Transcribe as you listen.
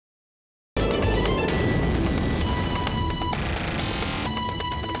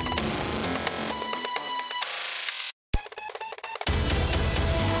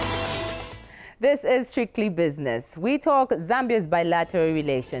This is Strictly Business. We talk Zambia's bilateral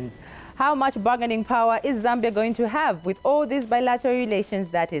relations. How much bargaining power is Zambia going to have with all these bilateral relations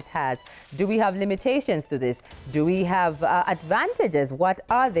that it has? Do we have limitations to this? Do we have advantages? What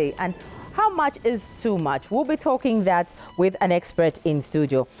are they? And how much is too much? We'll be talking that with an expert in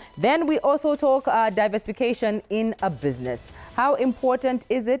studio. Then we also talk diversification in a business. How important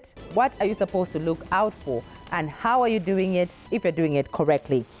is it? What are you supposed to look out for? And how are you doing it if you're doing it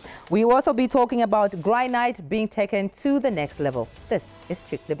correctly? We will also be talking about granite being taken to the next level. This is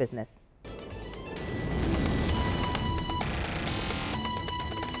Strictly Business.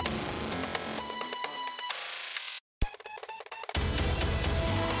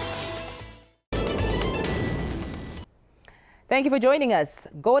 Thank you for joining us.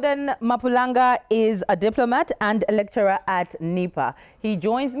 Golen Mapulanga is a diplomat and a lecturer at NIPA. He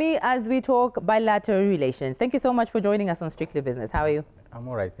joins me as we talk bilateral relations. Thank you so much for joining us on Strictly Business. How are you? I'm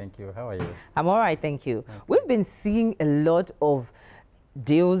all right, thank you. How are you? I'm all right, thank you. We've been seeing a lot of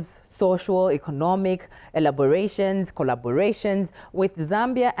deals, social, economic elaborations, collaborations with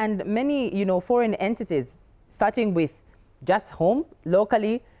Zambia and many, foreign entities, starting with just home,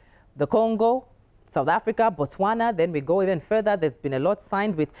 locally, the Congo, South Africa, Botswana, then we go even further. There's been a lot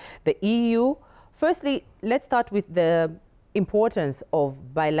signed with the EU. Firstly, let's start with the importance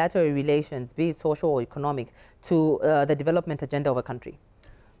of bilateral relations, be it social or economic, to the development agenda of a country.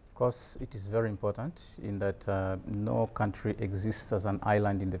 Of course, it is very important in that no country exists as an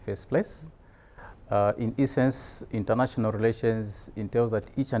island in the first place. In essence, international relations entails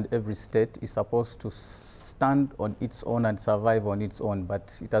that each and every state is supposed to stand on its own and survive on its own,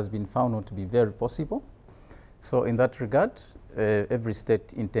 but it has been found not to be very possible. So in that regard, every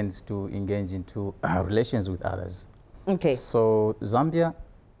state intends to engage into relations with others. Okay. So Zambia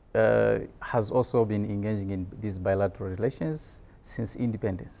has also been engaging in these bilateral relations since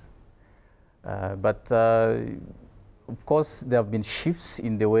independence. Of course, there have been shifts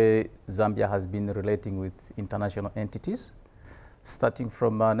in the way Zambia has been relating with international entities. Starting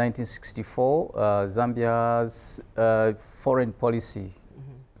from 1964, Zambia's foreign policy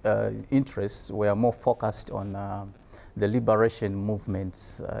interests were more focused on the liberation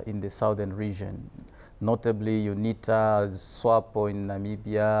movements in the southern region, notably UNITA, SWAPO in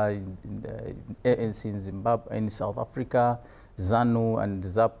Namibia, ANC in Zimbabwe, in South Africa, ZANU and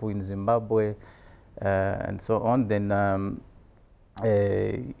ZAPU in Zimbabwe, and so on. Then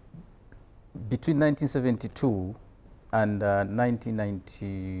between 1972 and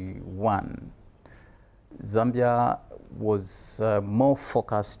 1991, Zambia was more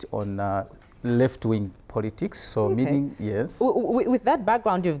focused on left-wing politics, so meaning, yes. With that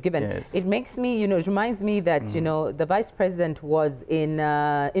background you've given, yes. It makes me, it reminds me that, the vice president was in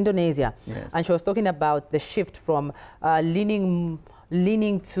Indonesia, yes. and she was talking about the shift from leaning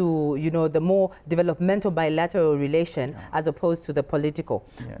to, the more developmental bilateral relation as opposed to the political.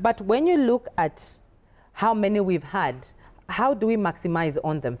 Yes. But when you look at how many we've had, how do we maximize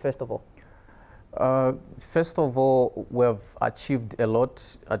on them, first of all? First of all, we've achieved a lot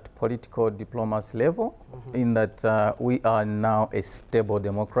at political diplomacy level in that we are now a stable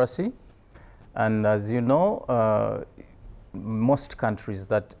democracy. And as you know, most countries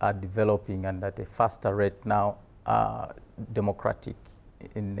that are developing and at a faster rate now are democratic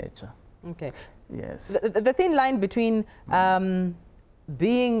in nature. Okay. Yes. The thin line between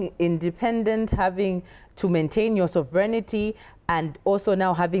being independent, having to maintain your sovereignty, and also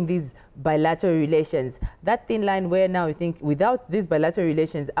now having these bilateral relations, that thin line where now you think without these bilateral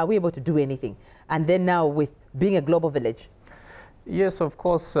relations, are we able to do anything? And then now with being a global village. Yes, of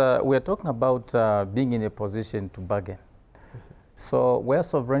course, we're talking about being in a position to bargain. So where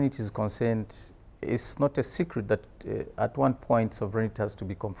sovereignty is concerned, it's not a secret that at one point sovereignty has to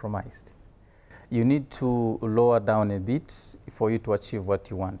be compromised. You need to lower down a bit for you to achieve what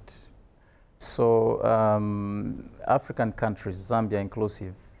you want. So African countries, Zambia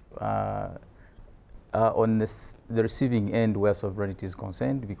inclusive, are on the receiving end where sovereignty is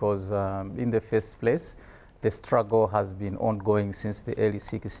concerned, because in the first place, the struggle has been ongoing since the early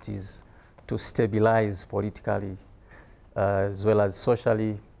 60s to stabilize politically as well as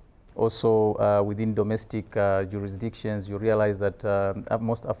socially. Also, within domestic jurisdictions, you realize that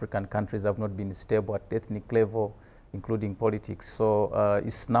most African countries have not been stable at ethnic level, including politics. So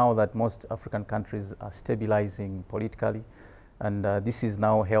it's now that most African countries are stabilizing politically, and this is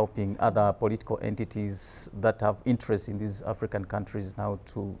now helping other political entities that have interest in these African countries now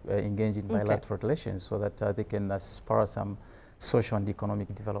to engage in bilateral relations, so that they can spur some social and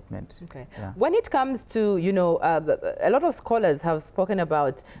economic development. Okay. Yeah. When it comes to, you know, a lot of scholars have spoken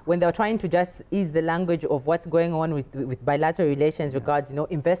about when they're trying to just ease the language of what's going on with bilateral relations regards, you know,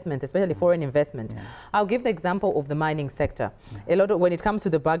 investment, especially foreign investment. I'll give the example of the mining sector. A lot of, when it comes to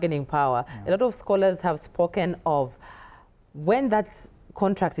the bargaining power, a lot of scholars have spoken of when that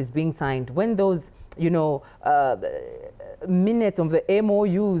contract is being signed, when those, you know, minutes of the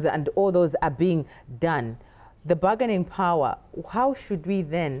MOUs and all those are being done, the bargaining power, how should we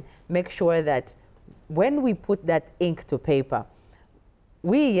then make sure that when we put that ink to paper,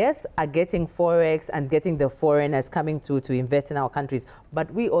 we, yes, are getting Forex and getting the foreigners coming to invest in our countries,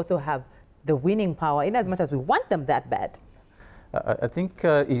 but we also have the winning power in as much as we want them that bad? I think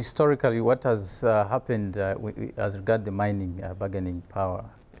historically what has happened as regard the mining bargaining power,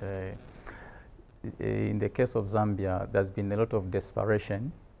 in the case of Zambia, there's been a lot of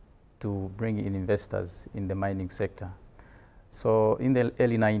desperation to bring in investors in the mining sector. So in the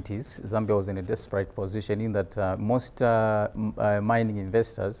early 90s, Zambia was in a desperate position in that most mining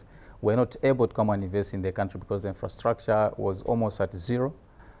investors were not able to come and invest in the country because the infrastructure was almost at zero,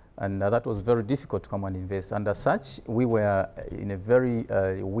 and that was very difficult to come and invest. And as such, we were in a very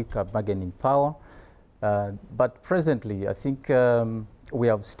weaker bargaining power. But presently, I think we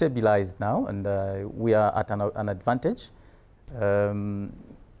have stabilized now, and we are at an advantage.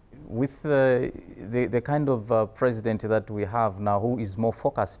 With the kind of president that we have now, who is more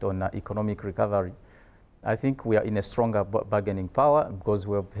focused on economic recovery, I think we are in a stronger bargaining power because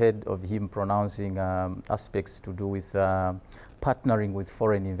we have heard of him pronouncing aspects to do with partnering with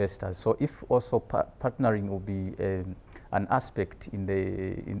foreign investors. So if also partnering will be an aspect in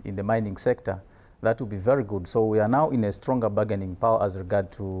the mining sector, that would be very good. So we are now in a stronger bargaining power as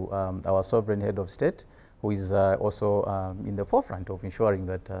regard to our sovereign head of state, who is also in the forefront of ensuring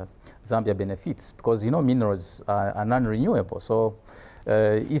that Zambia benefits, because, you know, minerals are non-renewable. So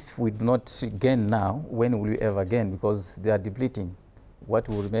if we do not gain now, when will we ever gain? Because they are depleting. What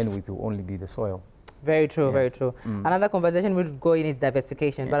will remain with will only be the soil. Very true, yes. very true. Another conversation we'll go in is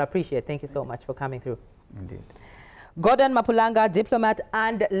diversification, but I appreciate. Thank you so much for coming through. Indeed. Golen Mapulanga, diplomat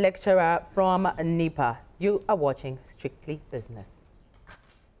and lecturer from NIPA. You are watching Strictly Business.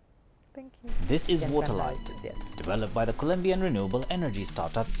 Thank you. This is Waterlight, developed by the Colombian renewable energy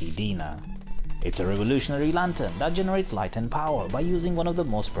startup Edina. It's a revolutionary lantern that generates light and power by using one of the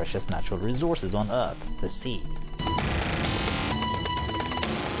most precious natural resources on Earth, the sea.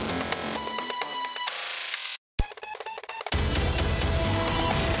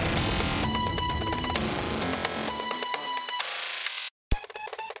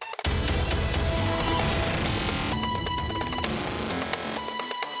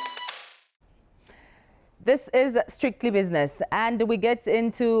 This is Strictly Business, and we get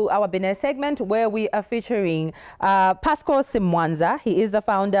into our business segment where we are featuring Pascal Simwanza. He is the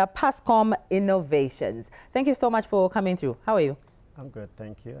founder, Pascom Innovations. Thank you so much for coming through. How are you? I'm good,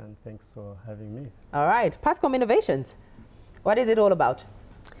 thank you, and thanks for having me. All right, Pascom Innovations. What is it all about?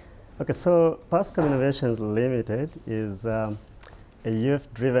 Okay, so Pascom Innovations Limited is a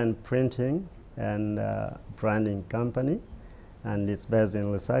youth-driven printing and branding company, and it's based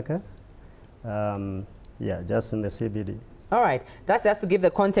in Lusaka. Yeah, just in the CBD. All right, that's just to give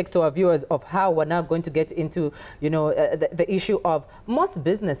the context to our viewers of how we're now going to get into, you know, the issue of most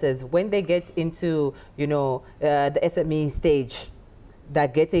businesses when they get into, you know, the SME stage. They're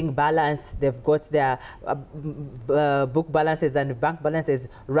getting balance. They've got their book balances and bank balances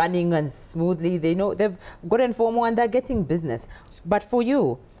running and smoothly. They know they've gotten formal and they're getting business. But for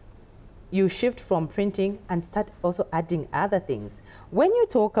you, you shift from printing and start also adding other things. When you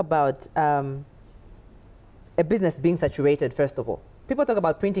talk about a business being saturated, first of all, people talk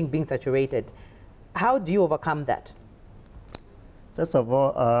about printing being saturated. How do you overcome that? First of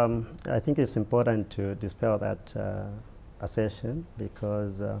all, I think it's important to dispel that assertion,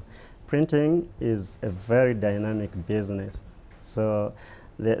 because printing is a very dynamic business. So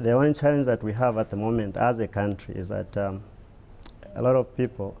the only challenge that we have at the moment as a country is that a lot of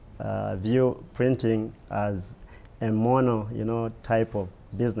people view printing as a mono, you know, type of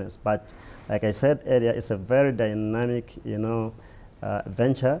business. But like I said earlier, it's a very dynamic, you know,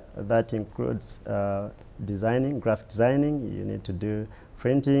 venture that includes designing, graphic designing. You need to do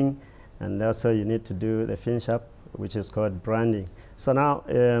printing, and also you need to do the finish up, which is called branding. So now,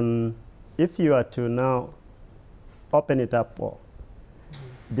 if you are to now open it up, or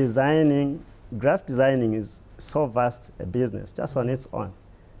designing, graphic designing is so vast a business just on its own.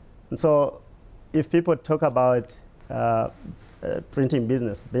 And so if people talk about printing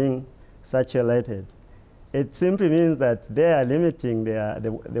business being saturated, it simply means that they are limiting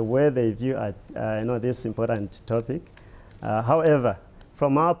the way they view at, you know, this important topic. However,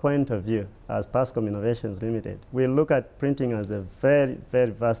 from our point of view, as Pascom Innovations Limited, we look at printing as a very,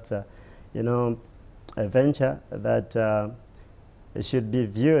 very vast, you know, a venture that it should be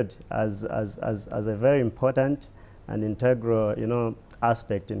viewed as a very important and integral, you know,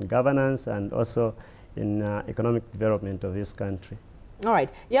 aspect in governance and also in economic development of this country. All right.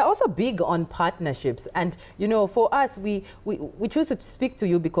 You're also big on partnerships. And, you know, for us, we choose to speak to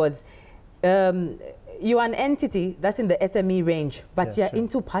you because you're an entity that's in the SME range, but you're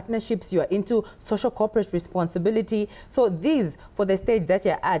into partnerships, you're into social corporate responsibility. So these, for the stage that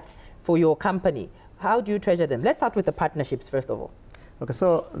you're at for your company, how do you treasure them? Let's start with the partnerships, first of all. Okay,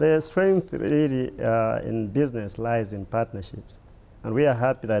 so the strength really in business lies in partnerships. And we are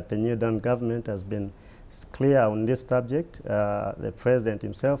happy that the New Dawn government has been clear on this subject. The president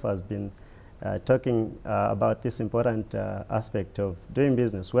himself has been talking about this important aspect of doing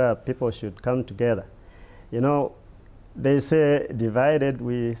business where people should come together. You know, they say divided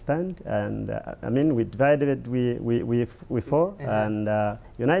we stand, and I mean, we divided we fall, and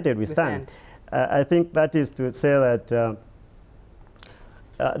united we stand. I think that is to say that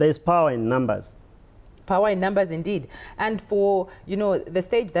there is power in numbers. Power in numbers, indeed. And for, you know, the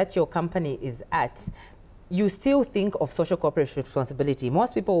stage that your company is at, you still think of social corporate responsibility.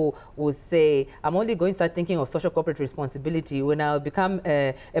 Most people will say, I'm only going to start thinking of social corporate responsibility when I'll become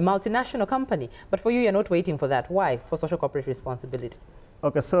a multinational company. But for you, you're not waiting for that. Why? For social corporate responsibility.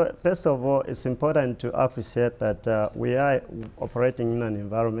 Okay, so first of all, it's important to appreciate that we are operating in an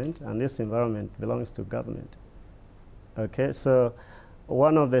environment, and this environment belongs to government. Okay, so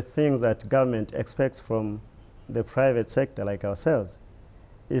one of the things that government expects from the private sector like ourselves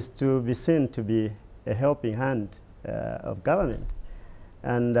is to be seen to be a helping hand of government.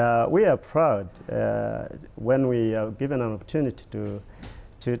 And we are proud when we are given an opportunity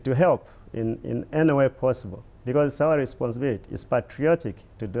to help in any way possible, because it's our responsibility. It's patriotic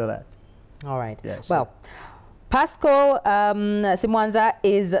to do that. All right. Yeah, sure. Well, Pascal Simwanza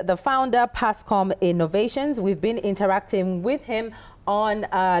is the founder, Pascom Innovations. We've been interacting with him on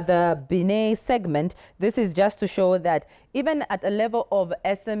the Binet segment. This is just to show that even at a level of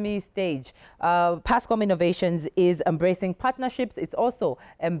SME stage, Pascom Innovations is embracing partnerships. It's also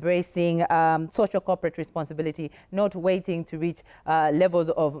embracing social corporate responsibility, not waiting to reach levels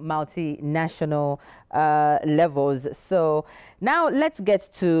of multinational levels. So now let's get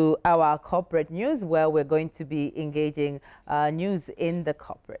to our corporate news, where we're going to be engaging news in the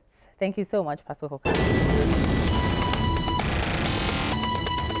corporates. Thank you so much, Pascal, for coming.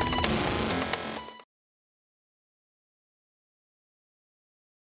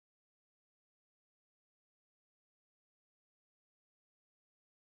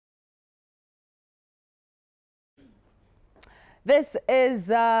 This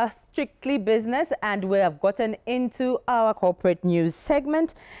is Strictly Business, and we have gotten into our corporate news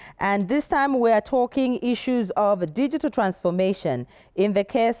segment. And this time we are talking issues of digital transformation in the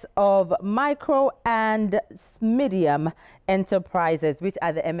case of micro and medium enterprises, which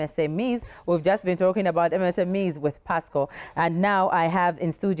are the MSMEs. We've just been talking about MSMEs with Pascal. And now I have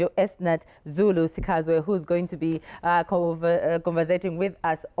in studio Esnat Zulu Sikazwe, who's going to be conversating with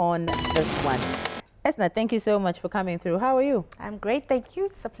us on this one. Esna, thank you so much for coming through. How are you? I'm great, thank you.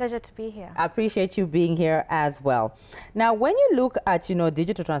 It's a pleasure to be here. I appreciate you being here as well. Now, when you look at, you know,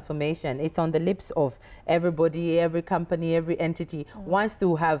 digital transformation, it's on the lips of everybody, every company, every entity wants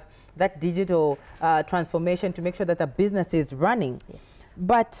to have that digital transformation to make sure that the business is running. Yes.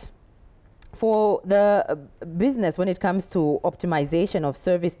 But for the business, when it comes to optimization of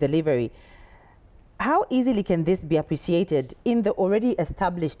service delivery, how easily can this be appreciated in the already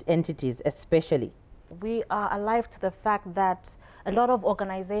established entities, especially? We are alive to the fact that a lot of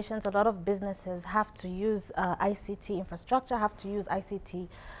organizations, a lot of businesses have to use ICT infrastructure, have to use ICT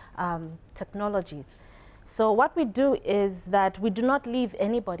technologies. So what we do is that we do not leave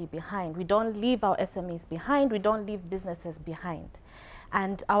anybody behind. We don't leave our SMEs behind. We don't leave businesses behind.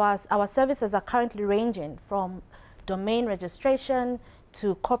 And our services are currently ranging from domain registration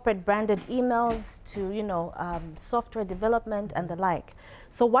to corporate branded emails to, you know, software development and the like.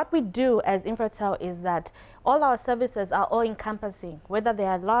 So what we do as Infratel is that all our services are all encompassing, whether they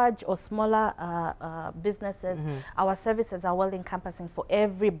are large or smaller businesses. Our services are well encompassing for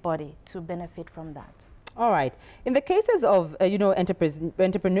everybody to benefit from that. All right. In the cases of, you know,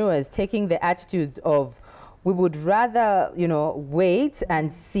 entrepreneurs taking the attitude of, we would rather, you know, wait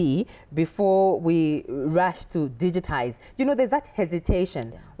and see before we rush to digitize. You know, there's that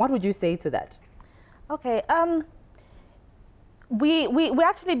hesitation. Yeah. What would you say to that? Okay. We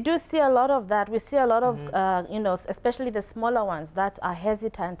actually do see a lot of that. We see a lot of, you know, especially the smaller ones that are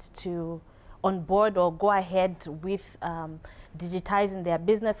hesitant to on board or go ahead with digitizing their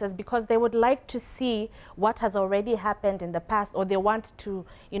businesses, because they would like to see what has already happened in the past, or they want to,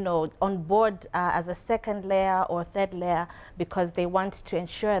 you know, on board as a second layer or third layer, because they want to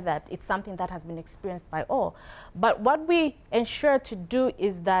ensure that it's something that has been experienced by all. But what we ensure to do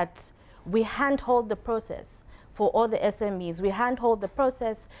is that we handhold the process for all the SMEs. We handhold the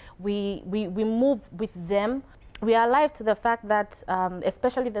process, we move with them. We are alive to the fact that,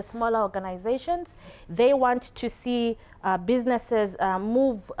 especially the smaller organizations, they want to see businesses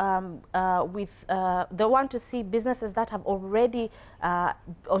move they want to see businesses that have already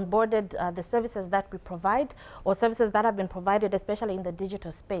onboarded the services that we provide, or services that have been provided, especially in the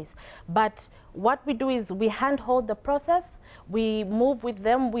digital space. But what we do is we handhold the process, we move with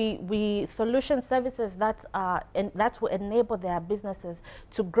them, we solution services that will enable their businesses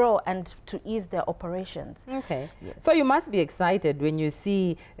to grow and to ease their operations. Okay. Yes. So you must be excited when you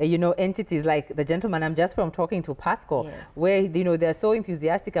see, you know, entities like the gentleman I'm just from talking to, Pascal, yes, where, you know, they're so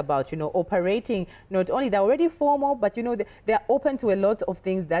enthusiastic about, you know, operating. Not only they're already formal, but, you know, they're open to a lot of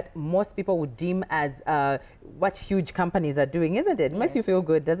things that most people would deem as what huge companies are doing, isn't it? It makes you feel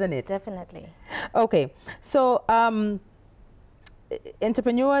good, doesn't it? Definitely. Okay. So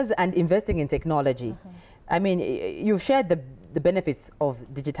entrepreneurs and investing in technology. I mean, you've shared the benefits of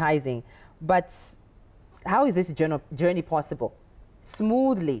digitizing, but how is this journey possible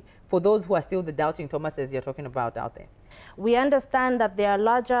smoothly for those who are still the doubting Thomases you're talking about out there? We understand that there are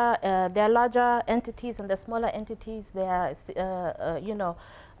larger entities and the smaller entities. There are, you know,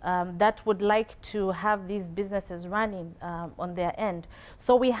 that would like to have these businesses running on their end.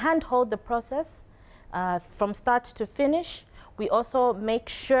 So we handhold the process from start to finish. We also make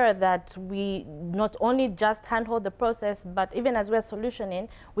sure that we not only just handhold the process, but even as we're solutioning,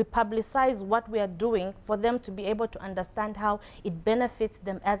 we publicize what we are doing for them to be able to understand how it benefits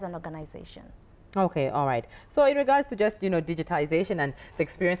them as an organization. Okay, all right. So in regards to just, you know, digitization and the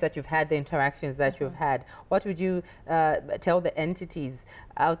experience that you've had, the interactions that you've had, what would you tell the entities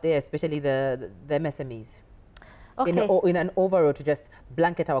out there, especially the MSMEs? Okay. In an overall, to just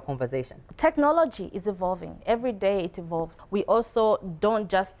blanket our conversation. Technology is evolving. Every day it evolves. We also don't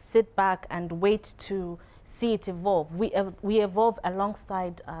just sit back and wait to see it evolve. We evolve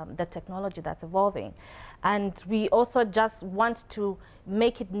alongside the technology that's evolving. And we also just want to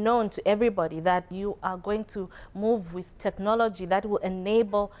make it known to everybody that you are going to move with technology that will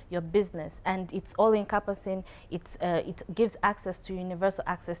enable your business. And it's all encompassing. It gives access to universal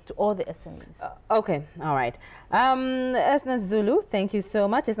access to all the SMEs. Okay, all right. Esna Zulu, thank you so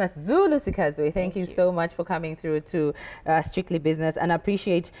much. Esna Zulu Sikazwe, thank you so much for coming through to Strictly Business, and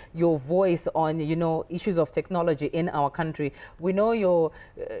appreciate your voice on, you know, issues of technology in our country. We know you're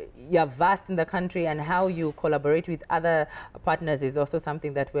vast in the country, and how you collaborate with other partners is also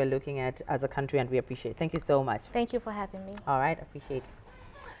something that we're looking at as a country, and we appreciate. Thank you so much. Thank you for having me. All right, appreciate it.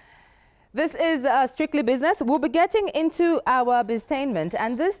 This is Strictly Business. We'll be getting into our biztainment,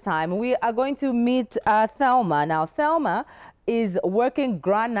 and this time we are going to meet Thelma. Now, Thelma is working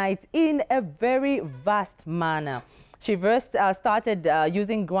granite in a very vast manner. She first started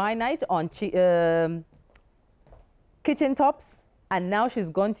using granite on kitchen tops, and now she's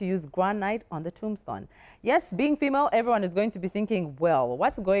going to use granite on the tombstone. Yes, being female, everyone is going to be thinking, well,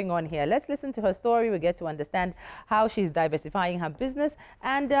 what's going on here? Let's listen to her story. We get to understand how she's diversifying her business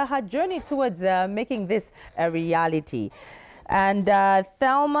and her journey towards making this a reality. And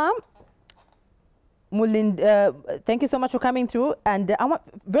Thelma, thank you so much for coming through. And I want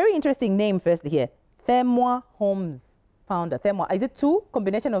very interesting name first here. Themwa Homes founder. Themwa, is it two?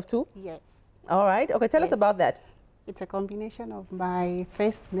 Combination of two? Yes. All right. Okay, tell us about that. It's a combination of my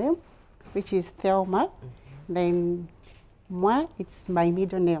first name, which is Thelma. Then Mwa, it's my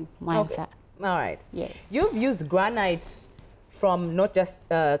middle name, Simwanza. Okay. All right. Yes. You've used granite from not just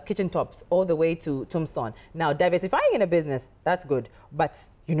kitchen tops all the way to tombstone. Now, diversifying in a business, that's good. But,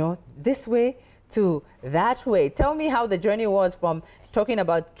 you know, this way to that way. Tell me how the journey was from talking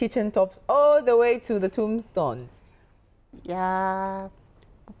about kitchen tops all the way to the tombstones. Yeah,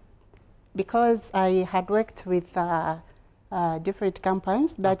 because I had worked with different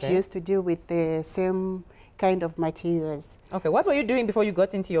companies that used to deal with the same kind of materials. Okay, what were you doing before you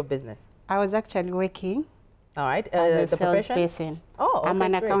got into your business? I was actually working all right, as a the salesperson. Oh, okay, I'm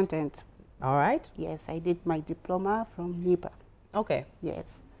an great. accountant. All right. Yes, I did my diploma from NIPA. Okay.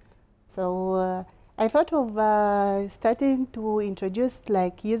 Yes. So I thought of starting to introduce,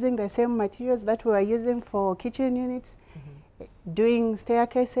 like, using the same materials that we are using for kitchen units, doing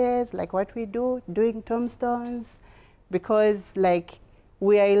staircases, like what we do, doing tombstones, because, like,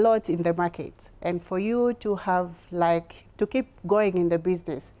 we are a lot in the market. And for you to have, like, to keep going in the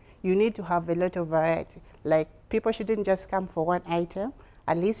business, you need to have a lot of variety. Like, people shouldn't just come for one item.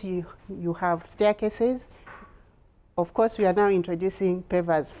 At least you have staircases. Of course, we are now introducing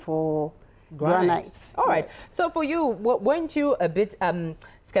pavers for granites. All right. Yes. So for you, weren't you a bit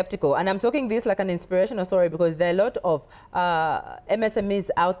skeptical? And I'm talking this like an inspirational story because there are a lot of MSMEs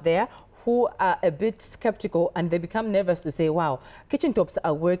out there who are a bit skeptical and they become nervous to say, wow, kitchen tops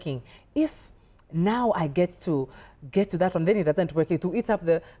are working. If now I get to that one, then it doesn't work, to eat up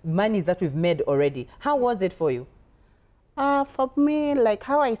the monies that we've made already. How was it for you? For me, like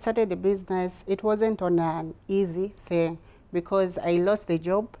how I started the business, it wasn't on an easy thing because I lost the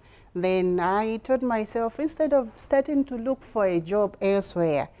job. Then I told myself, instead of starting to look for a job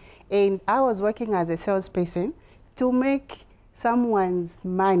elsewhere, and I was working as a salesperson to make someone's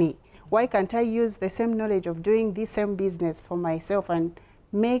money, why can't I use the same knowledge of doing this same business for myself and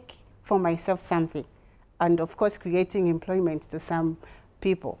make for myself something? And of course, creating employment to some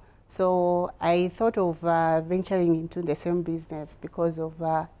people. So I thought of venturing into the same business because of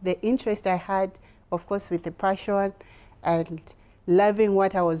the interest I had, of course, with the passion and loving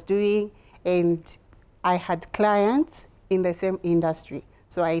what I was doing. And I had clients in the same industry.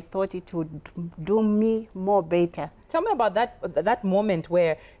 So I thought it would do me more better. Tell me about that moment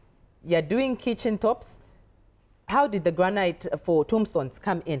where you're doing kitchen tops. How did the granite for tombstones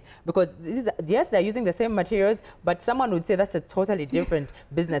come in? Because yes, they're using the same materials, but someone would say that's a totally different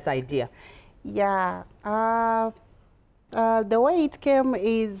business idea. Yeah, the way it came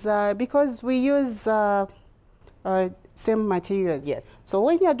is because we use same materials. Yes. So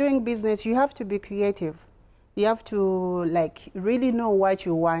when you're doing business, you have to be creative. You have to like really know what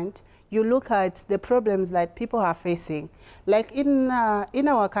you want. You look at the problems that people are facing. Like in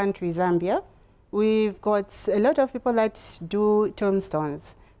our country, Zambia, we've got a lot of people that do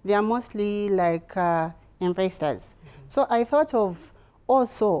tombstones. They are mostly like investors. So I thought of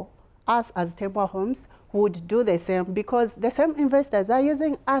also us as Themwa Homes would do the same because the same investors are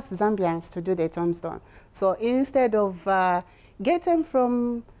using us Zambians to do the tombstone. So instead of getting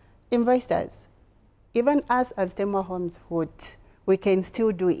from investors, even us as Themwa Homes we can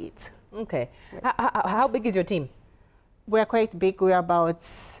still do it. Okay. Yes. How big is your team? We're quite big. We're about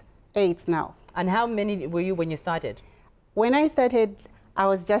 8 now. And how many were you when you started? When I started, I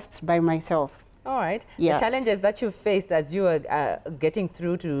was just by myself. All right. Yeah. The challenges that you faced as you were getting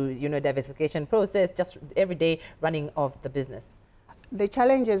through to diversification process, just every day running of the business. The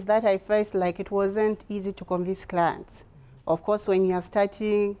challenges that I faced, like it wasn't easy to convince clients. Of course, when you're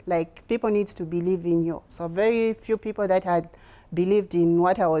starting, like people need to believe in you. So very few people that had believed in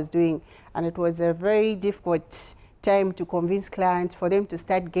what I was doing, and it was a very difficult time to convince clients for them to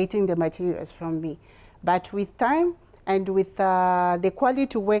start getting the materials from me. But with time and with the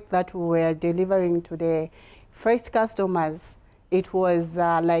quality work that we were delivering to the first customers, it was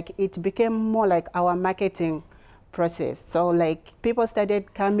like it became more like our marketing process. So like people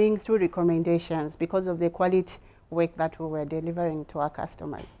started coming through recommendations because of the quality work that we were delivering to our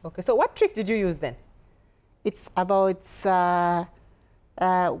customers. Okay, so what trick did you use then? It's about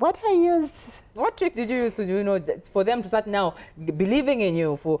what I use. What trick did you use to, for them to start now believing in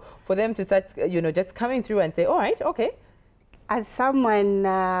you, for them to start, just coming through and say, all right, okay. As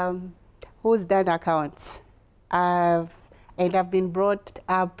someone who's done accounts, and I've been brought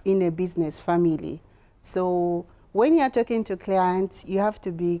up in a business family. So when you're talking to clients, you have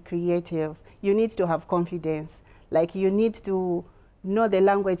to be creative. You need to have confidence. Like you need to know the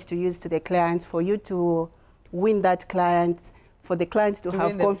language to use to the clients for you to win that client, for the clients to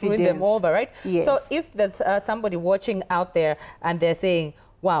have confidence. Win them over, right? Yes. So if there's somebody watching out there and they're saying,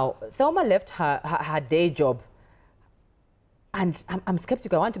 wow, Thelma left her day job and I'm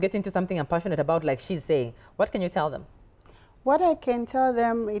skeptical, I want to get into something I'm passionate about like she's saying, what can you tell them? What I can tell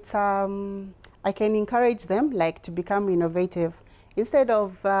them, it's I can encourage them like to become innovative instead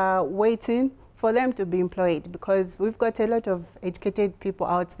of waiting for them to be employed, because we've got a lot of educated people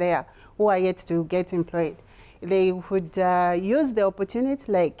out there who are yet to get employed. They would use the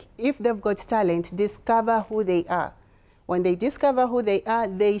opportunity, like if they've got talent, discover who they are. When they discover who they are,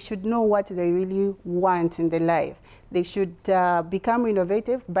 they should know what they really want in their life. They should become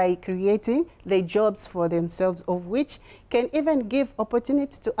innovative by creating the jobs for themselves, of which can even give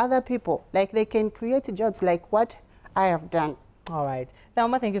opportunity to other people. Like they can create jobs like what I have done. All right.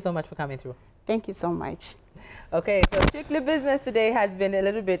 Thelma, thank you so much for coming through. Thank you so much. Okay, so Strictly Business today has been a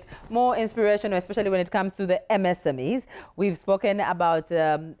little bit more inspirational, especially when it comes to the MSMEs. We've spoken about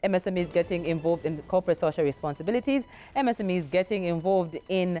MSMEs getting involved in corporate social responsibilities, MSMEs getting involved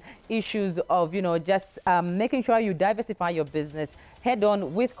in issues of, just making sure you diversify your business head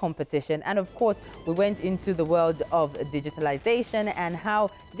on with competition. And of course, we went into the world of digitalization and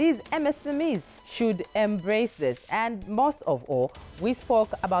how these MSMEs should embrace this. And most of all, we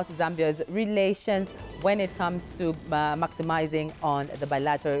spoke about Zambia's relations when it comes to maximizing on the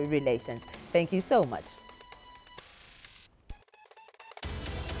bilateral relations. Thank you so much.